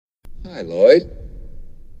Hi, Lloyd.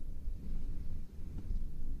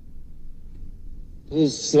 A little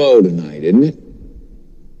slow tonight, isn't it?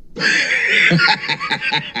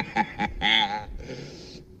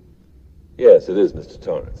 Yes, it is, Mr.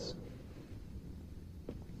 Torrance.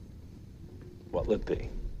 What'll it be?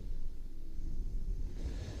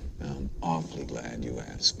 I'm awfully glad you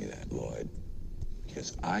asked me that, Lloyd.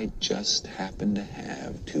 Because I just happen to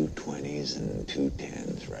have two 20s and two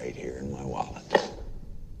 10s right here in my wallet.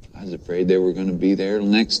 I was afraid they were going to be there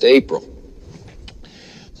next April.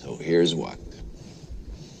 So here's what.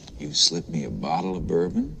 You slip me a bottle of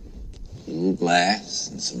bourbon, a little glass,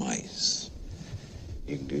 and some ice.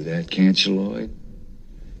 You can do that, can't you, Lloyd?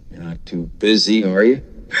 You're not too busy, are you?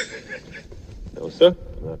 No, sir.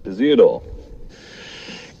 I'm not busy at all.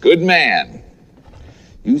 Good man.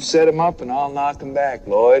 You set him up and I'll knock him back,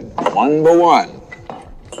 Lloyd. One by one.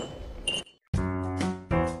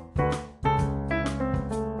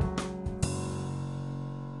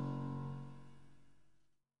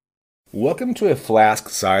 Welcome to a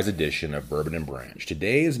flask-size edition of Bourbon and Branch.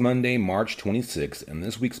 Today is Monday, March 26th, and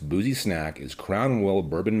this week's boozy snack is Crown Royal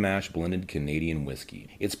Bourbon Mash Blended Canadian Whiskey.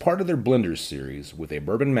 It's part of their Blenders series with a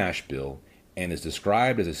bourbon mash bill and is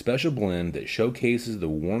described as a special blend that showcases the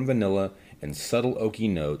warm vanilla and subtle oaky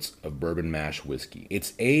notes of bourbon mash whiskey.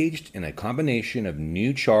 It's aged in a combination of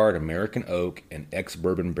new charred American oak and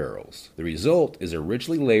ex-bourbon barrels. The result is a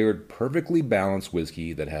richly layered, perfectly balanced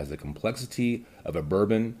whiskey that has the complexity of a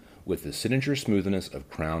bourbon with the signature smoothness of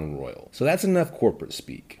Crown Royal. So that's enough corporate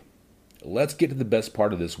speak. Let's get to the best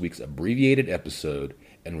part of this week's abbreviated episode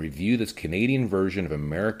and review this Canadian version of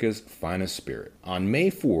America's finest spirit. On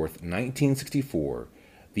May 4th, 1964,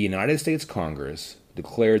 the United States Congress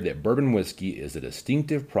declared that bourbon whiskey is a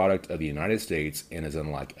distinctive product of the United States and is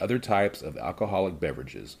unlike other types of alcoholic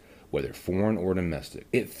beverages, whether foreign or domestic.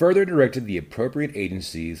 It further directed the appropriate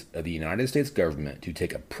agencies of the United States government to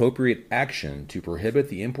take appropriate action to prohibit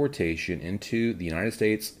the importation into the United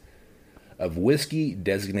States of whiskey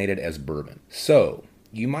designated as bourbon. So,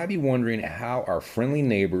 you might be wondering how our friendly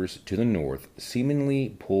neighbors to the north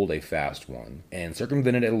seemingly pulled a fast one and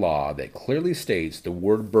circumvented a law that clearly states the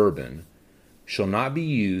word bourbon shall not be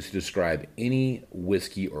used to describe any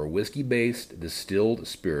whiskey or whiskey-based distilled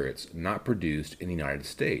spirits not produced in the United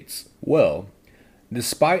States. Well,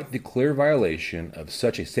 despite the clear violation of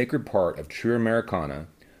such a sacred part of true Americana,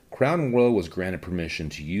 Crown Royal was granted permission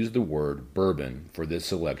to use the word bourbon for this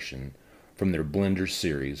selection from their Blenders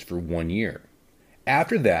series for 1 year.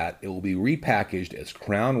 After that, it will be repackaged as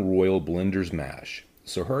Crown Royal Blenders Mash,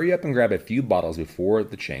 so hurry up and grab a few bottles before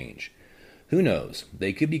the change. Who knows,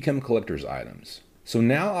 they could become collector's items. So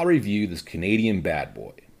now I'll review this Canadian bad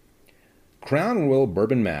boy. Crown Royal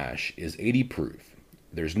Bourbon Mash is 80 proof.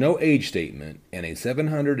 There's no age statement, and a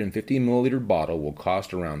 750 milliliter bottle will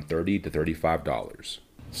cost around $30 to $35.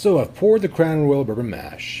 So I've poured the Crown Royal Bourbon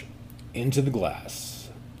Mash into the glass.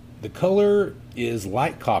 The color is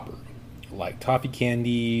light copper, like toffee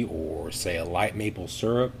candy or, say, a light maple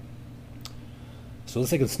syrup. So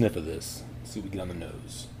let's take a sniff of this, see what we get on the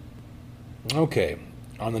nose. Okay,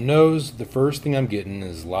 on the nose, the first thing I'm getting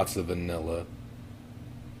is lots of vanilla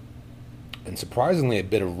and surprisingly a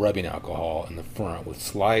bit of rubbing alcohol in the front with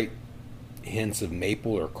slight hints of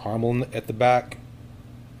maple or caramel at the back.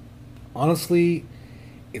 Honestly,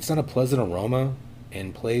 it's not a pleasant aroma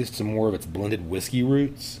and plays to more of its blended whiskey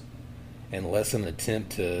roots and less an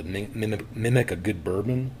attempt to mimic a good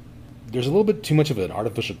bourbon. There's a little bit too much of an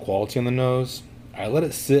artificial quality on the nose. I let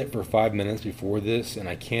it sit for 5 minutes before this and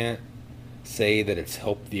I can't say that it's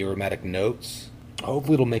helped the aromatic notes.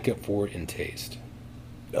 Hopefully it'll make up for it in taste.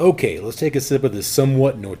 Okay, let's take a sip of this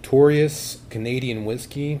somewhat notorious Canadian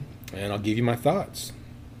whiskey and I'll give you my thoughts.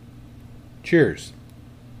 Cheers.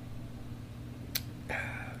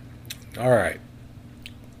 Alright.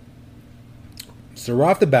 So right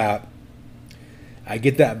off the bat, I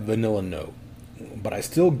get that vanilla note, but I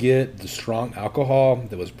still get the strong alcohol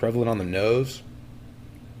that was prevalent on the nose.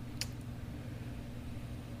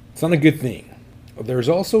 It's not a good thing. There's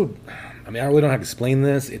also, I really don't have to explain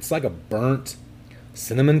this. It's like a burnt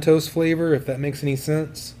cinnamon toast flavor, if that makes any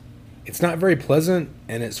sense. It's not very pleasant,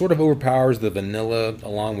 and it sort of overpowers the vanilla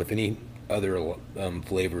along with any other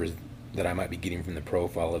flavors that I might be getting from the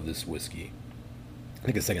profile of this whiskey.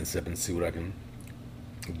 Take a second sip and see what I can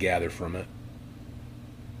gather from it.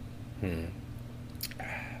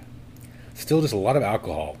 Still just a lot of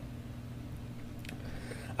alcohol.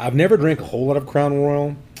 I've never drank a whole lot of Crown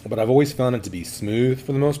Royal, but I've always found it to be smooth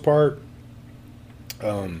for the most part.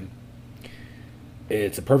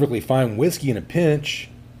 It's a perfectly fine whiskey in a pinch,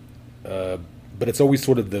 but it's always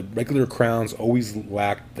sort of the regular Crowns always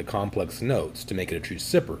lack the complex notes to make it a true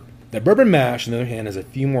sipper. The bourbon mash, on the other hand, has a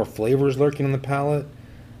few more flavors lurking on the palate,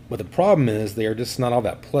 but the problem is they are just not all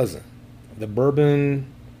that pleasant. The bourbon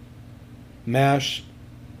mash,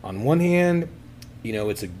 on one hand,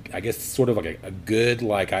 it's I guess sort of like a good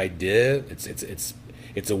idea.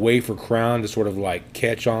 It's a way for Crown to sort of like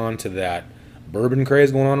catch on to that bourbon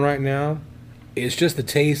craze going on right now. It's just the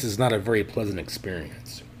taste is not a very pleasant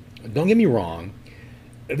experience. Don't get me wrong,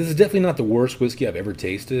 this is definitely not the worst whiskey I've ever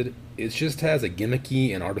tasted. It just has a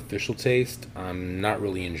gimmicky and artificial taste I'm not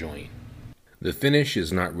really enjoying. The finish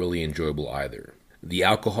is not really enjoyable either. The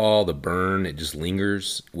alcohol, the burn, it just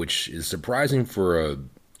lingers, which is surprising for a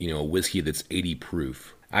whiskey that's 80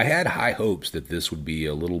 proof. I had high hopes that this would be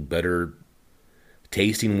a little better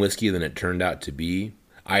tasting whiskey than it turned out to be.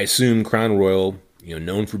 I assume Crown Royal,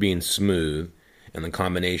 known for being smooth, and the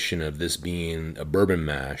combination of this being a bourbon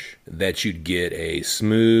mash, that you'd get a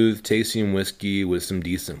smooth tasting whiskey with some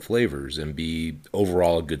decent flavors and be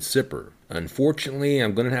overall a good sipper. Unfortunately,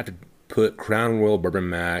 I'm going to have to put Crown Royal bourbon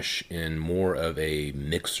mash in more of a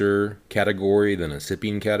mixer category than a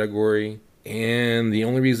sipping category. And the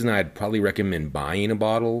only reason I'd probably recommend buying a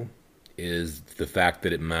bottle is the fact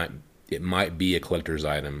that it might be a collector's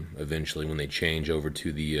item eventually when they change over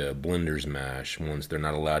to the blender's mash, once they're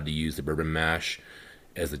not allowed to use the bourbon mash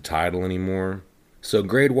as the title anymore. So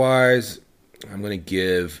grade-wise, I'm going to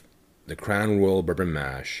give the Crown Royal bourbon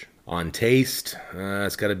mash. On taste,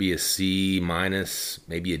 it's got to be a C minus,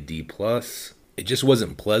 maybe a D plus. It just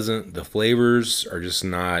wasn't pleasant. The flavors are just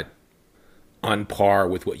not on par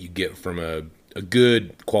with what you get from a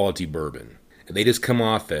good quality bourbon. They just come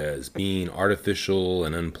off as being artificial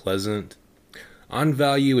and unpleasant. On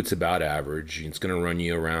value, it's about average. It's going to run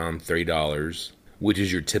you around $30, which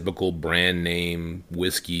is your typical brand name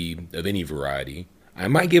whiskey of any variety. I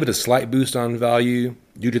might give it a slight boost on value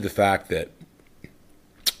due to the fact that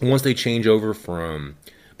once they change over from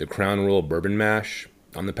the Crown Royal bourbon mash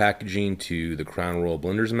on the packaging to the Crown Royal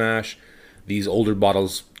blender's mash, these older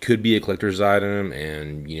bottles could be a collector's item,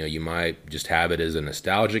 and you might just have it as a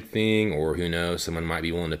nostalgic thing, or who knows, someone might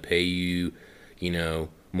be willing to pay you,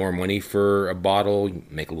 more money for a bottle,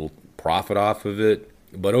 make a little profit off of it.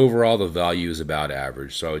 But overall, the value is about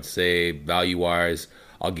average. So I would say, value-wise,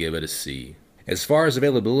 I'll give it a C. As far as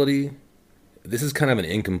availability, this is kind of an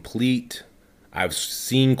incomplete. I've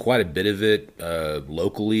seen quite a bit of it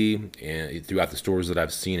locally and throughout the stores that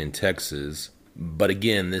I've seen in Texas. But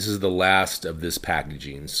again, this is the last of this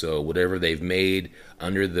packaging. So whatever they've made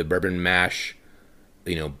under the bourbon mash,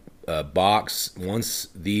 box, once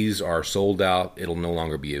these are sold out, it'll no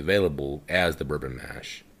longer be available as the bourbon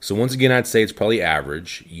mash. So once again, I'd say it's probably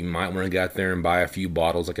average. You might want to get out there and buy a few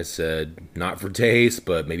bottles, like I said, not for taste,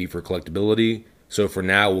 but maybe for collectability. So for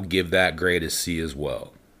now, we'll give that grade a C as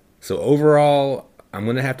well. So overall, I'm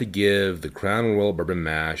going to have to give the Crown Royal bourbon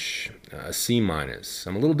mash a C minus.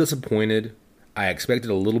 I'm a little disappointed. I expected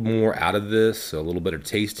a little more out of this, a little bit of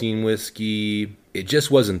tasting whiskey. It just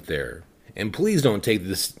wasn't there. And please don't take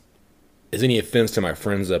this as any offense to my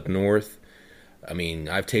friends up north. I mean,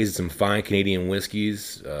 I've tasted some fine Canadian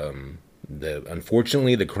whiskeys.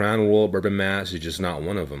 Unfortunately, the Crown Royal bourbon mash is just not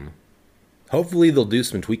one of them. Hopefully, they'll do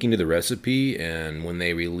some tweaking to the recipe, and when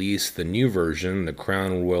they release the new version, the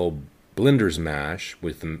Crown Royal blender's mash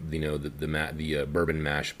with the bourbon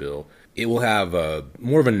mash bill, it will have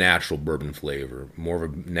more of a natural bourbon flavor, more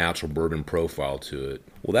of a natural bourbon profile to it.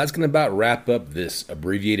 Well, that's going to about wrap up this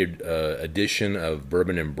abbreviated edition of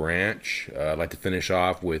Bourbon and Branch. I'd like to finish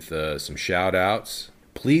off with some shout outs.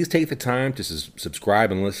 Please take the time to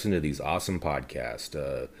subscribe and listen to these awesome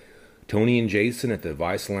podcasts. Tony and Jason at the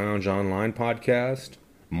Vice Lounge Online podcast.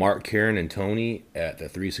 Mark, Karen, and Tony at the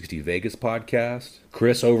 360 Vegas podcast.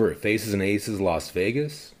 Chris over at Faces and Aces Las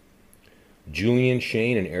Vegas. Julian,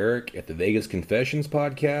 Shane, and Eric at the Vegas Confessions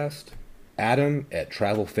podcast. Adam at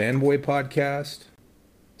Travel Fanboy podcast.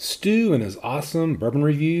 Stu and his awesome bourbon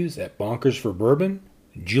reviews at Bonkers for Bourbon.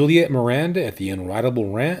 Juliet Miranda at the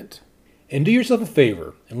Unwritable Rant. And do yourself a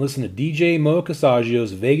favor and listen to DJ Mo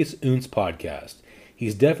Casaggio's Vegas Ounce podcast.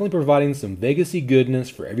 He's definitely providing some Vegas-y goodness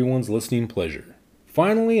for everyone's listening pleasure.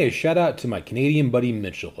 Finally, a shout out to my Canadian buddy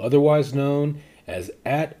Mitchell, otherwise known as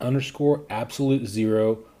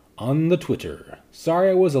 @_absolute0 on the Twitter. Sorry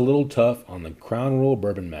I was a little tough on the Crown Royal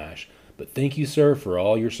bourbon mash, but thank you, sir, for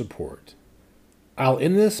all your support. I'll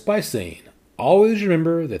end this by saying, always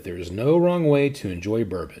remember that there is no wrong way to enjoy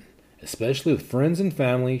bourbon, especially with friends and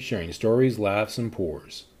family sharing stories, laughs, and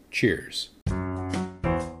pours. Cheers.